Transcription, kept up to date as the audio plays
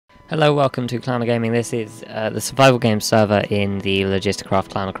Hello, welcome to Clowner Gaming. This is the survival game server in the LogistiCraft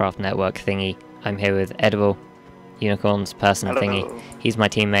ClownerCraft network thingy. I'm here with Edible, Unicorn's person Hello. thingy. He's my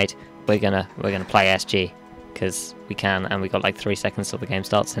teammate. We're gonna play SG because we can, and we got like 3 seconds till the game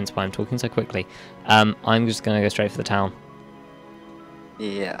starts. Hence why I'm talking so quickly. I'm just gonna go straight for the town.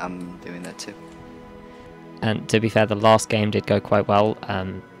 Yeah, I'm doing that too. And to be fair, the last game did go quite well.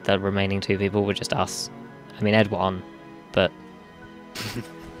 The remaining 2 people were just us. I mean, Ed won, but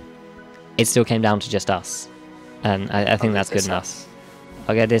it still came down to just us, and I think that's good enough.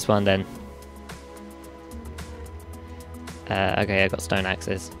 I'll get this one then. Okay, I got stone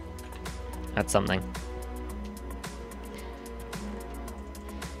axes. That's something.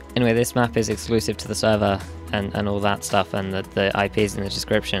 Anyway, this map is exclusive to the server and all that stuff, and the IP is in the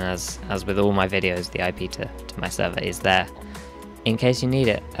description, as with all my videos. The IP to my server is there in case you need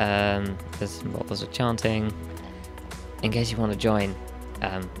it. There's bottles of chanting in case you want to join.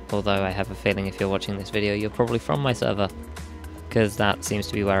 Although I have a feeling if you're watching this video, you're probably from my server, because that seems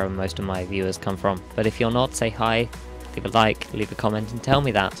to be where most of my viewers come from. But if you're not, say hi, leave a like, leave a comment, and tell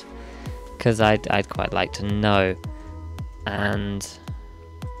me that, because I'd quite like to know. And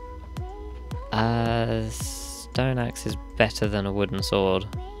stone axe is better than a wooden sword,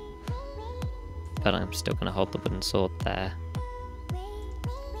 but I'm still going to hold the wooden sword there,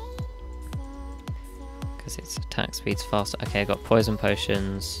 because its attack speed's faster. Okay, I got poison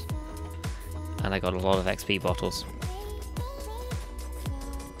potions, and I got a lot of XP bottles.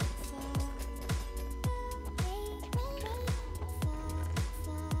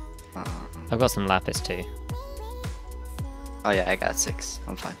 I've got some lapis too. Oh yeah, I got 6.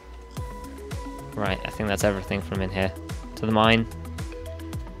 I'm fine. Right, I think that's everything from in here. To the mine.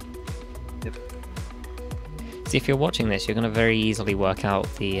 Yep. See, if you're watching this, you're going to very easily work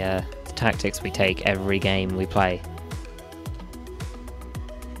out the tactics we take every game we play.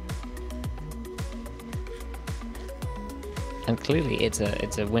 And clearly it's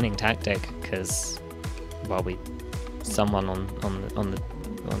a winning tactic, because, well,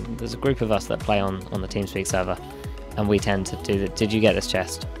 there's a group of us that play on the TeamSpeak server, and we tend to do that. Did you get this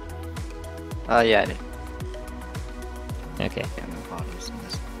chest? Yeah, I did. Okay. Yeah, my bottles in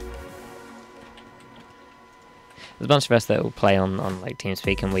this. There's a bunch of us that will play on like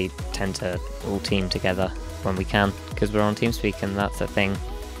TeamSpeak, and we tend to all team together when we can, because we're on TeamSpeak, and that's a thing.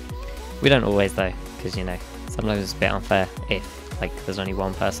 We don't always though, because you know, sometimes it's a bit unfair if like there's only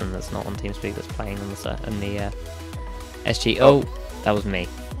one person that's not on TeamSpeak that's playing on the SG. Oh, that was me.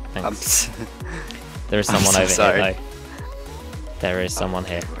 Thanks. There is someone over here though. There is someone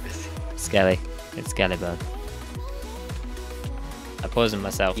here. Skelly. It's Skellyburn. I poisoned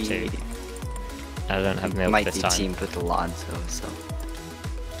myself too. I don't have milk this time. Might be teamed with Alonso, so.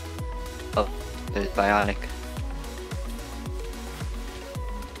 Oh, there's Bionic.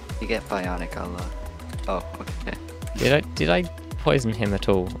 You get Bionic, I'll oh, okay. Did I poison him at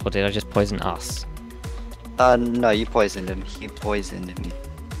all, or did I just poison us? No, you poisoned him. He poisoned me.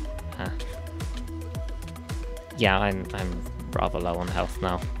 Yeah, I'm rather low on health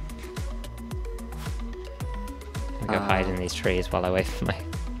now. I'm gonna go hide in these trees while I wait for my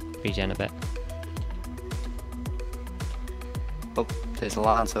regen a bit. Oh, there's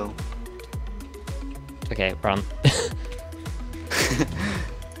Alonso. Okay, run.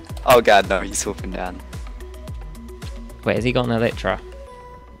 Oh god, no, he's swooping down. Wait, has he got an Elytra?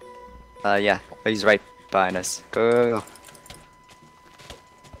 Yeah, he's right behind us. Go.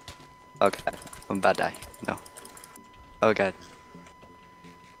 Oh god, I'm about to die. No. Oh god.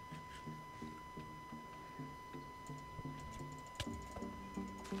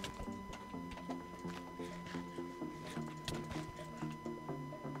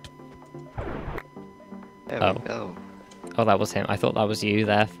 There we go. Oh, that was him. I thought that was you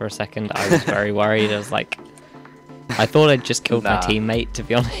there for a second. I was very worried. I was like, I thought I'd just killed my teammate, to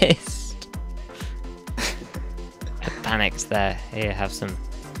be honest. I panicked there. Here, have some.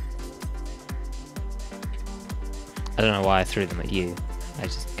 I don't know why I threw them at you. I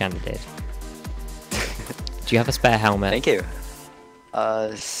just kind of did. Do you have a spare helmet? Thank you.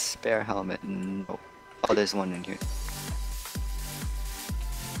 Spare helmet? No. Oh, there's one in here.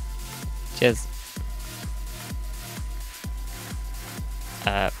 Cheers.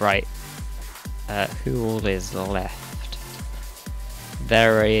 Right. Who all is left?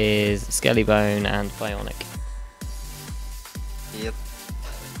 There is Skellybone and Bionic. Yep.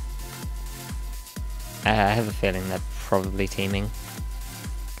 I have a feeling they're probably teaming,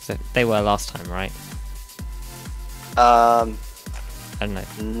 because they were last time, right? I don't know.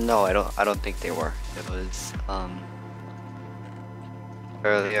 No, I don't think they were. It was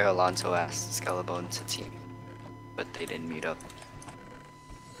earlier Alonso asked Skellybone to team, but they didn't meet up.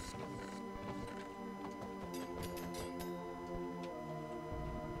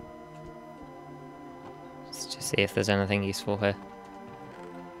 See if there's anything useful here.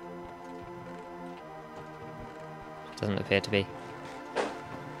 Doesn't appear to be.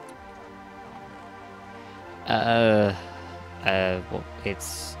 Well,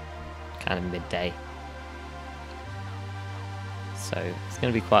 it's kind of midday. So it's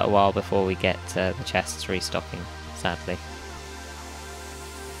going to be quite a while before we get the chests restocking, sadly.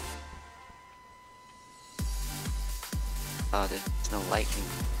 Oh, there's no lightning.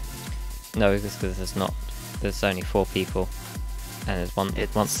 No, because there's only 4 people. And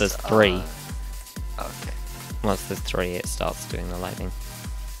once there's 3... Okay. Once there's 3, it starts doing the lightning.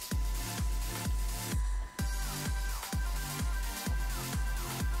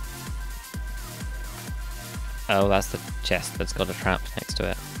 Oh, that's the chest that's got a trap next to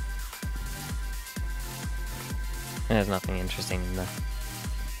it. There's nothing interesting in there.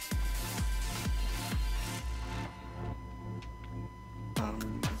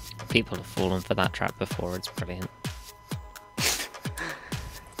 People have fallen for that trap before, it's brilliant.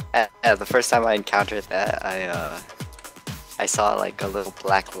 The first time I encountered that, I saw like a little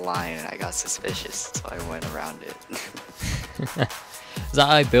black line and I got suspicious, so I went around it. So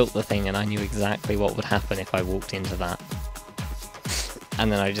I built the thing and I knew exactly what would happen if I walked into that.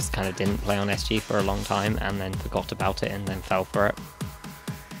 And then I just kind of didn't play on SG for a long time and then forgot about it and then fell for it.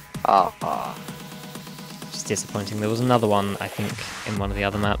 Oh. Just disappointing. There was another one, I think, in one of the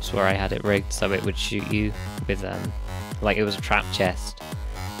other maps where I had it rigged so it would shoot you with, like it was a trap chest.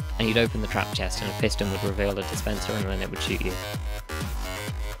 And you'd open the trap chest and a piston would reveal a dispenser and then it would shoot you.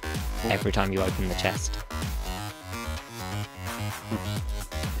 Every time you open the chest. I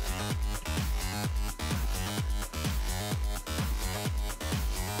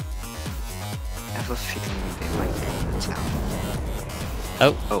have a feeling they might be in the town.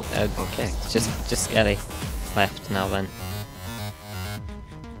 Oh, okay. Just Skelly left now then.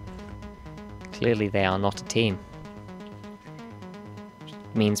 Clearly they are not a team.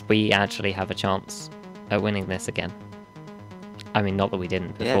 Means we actually have a chance at winning this again. I mean, not that we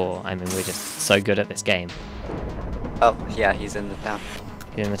didn't before. Yeah. I mean, we're just so good at this game. Oh, yeah, he's in the town.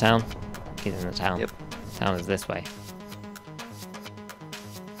 He's in the town? He's in the town. Yep. Town is this way.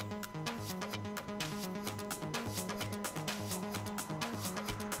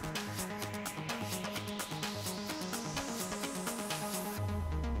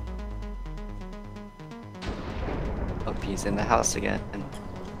 Oh, he's in the house again.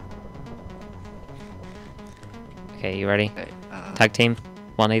 Okay, you ready? Okay, Tag team?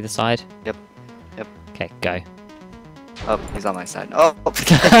 One either side? Yep. Okay, go. Oh, he's on my side. Oh!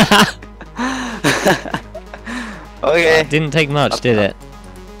 Okay. Didn't take much, did it?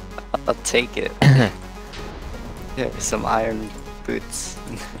 I'll take it. Yeah, some iron boots.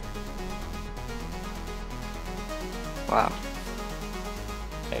 Wow.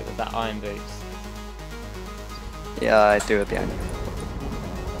 Okay, with that iron boots. Yeah, I do with the iron.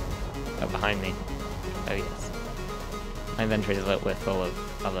 Oh, behind me. Oh, yes. My inventory is a little bit full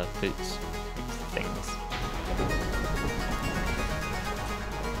of other boots things.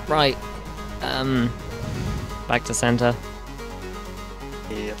 Right. Back to center.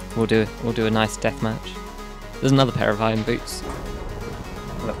 Yeah. We'll do a nice death match. There's another pair of iron boots.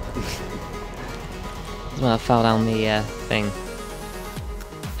 Well, I fell down the thing.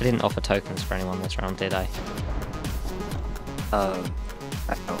 I didn't offer tokens for anyone this round, did I? I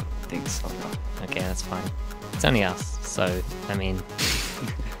don't think so, no. Okay, that's fine. It's only us, so, I mean...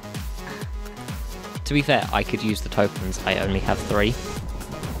 To be fair, I could use the tokens, I only have 3.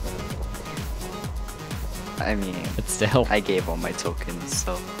 I mean... But still... I gave all my tokens,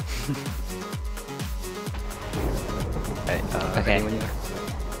 so... Okay.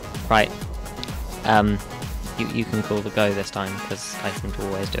 Right. You can call the go this time, because I seem to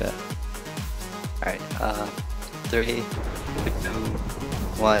always do it. Alright, 3, 2,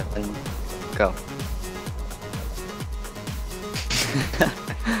 1, go.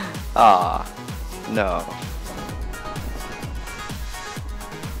 Ah, no.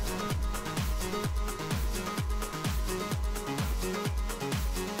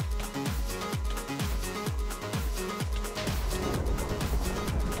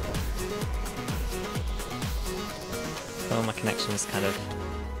 Well, my connection is kind of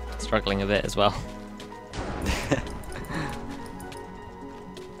struggling a bit as well.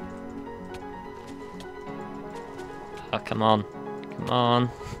 Oh, come on. Come on.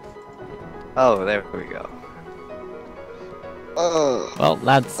 Oh, there we go. Oh. Well,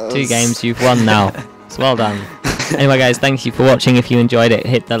 lads, 2 games, you've won now. So well done. Anyway, guys, thank you for watching. If you enjoyed it,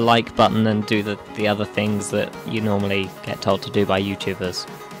 hit the like button and do the other things that you normally get told to do by YouTubers.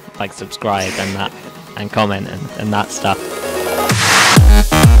 Like subscribe and that, and comment and that stuff.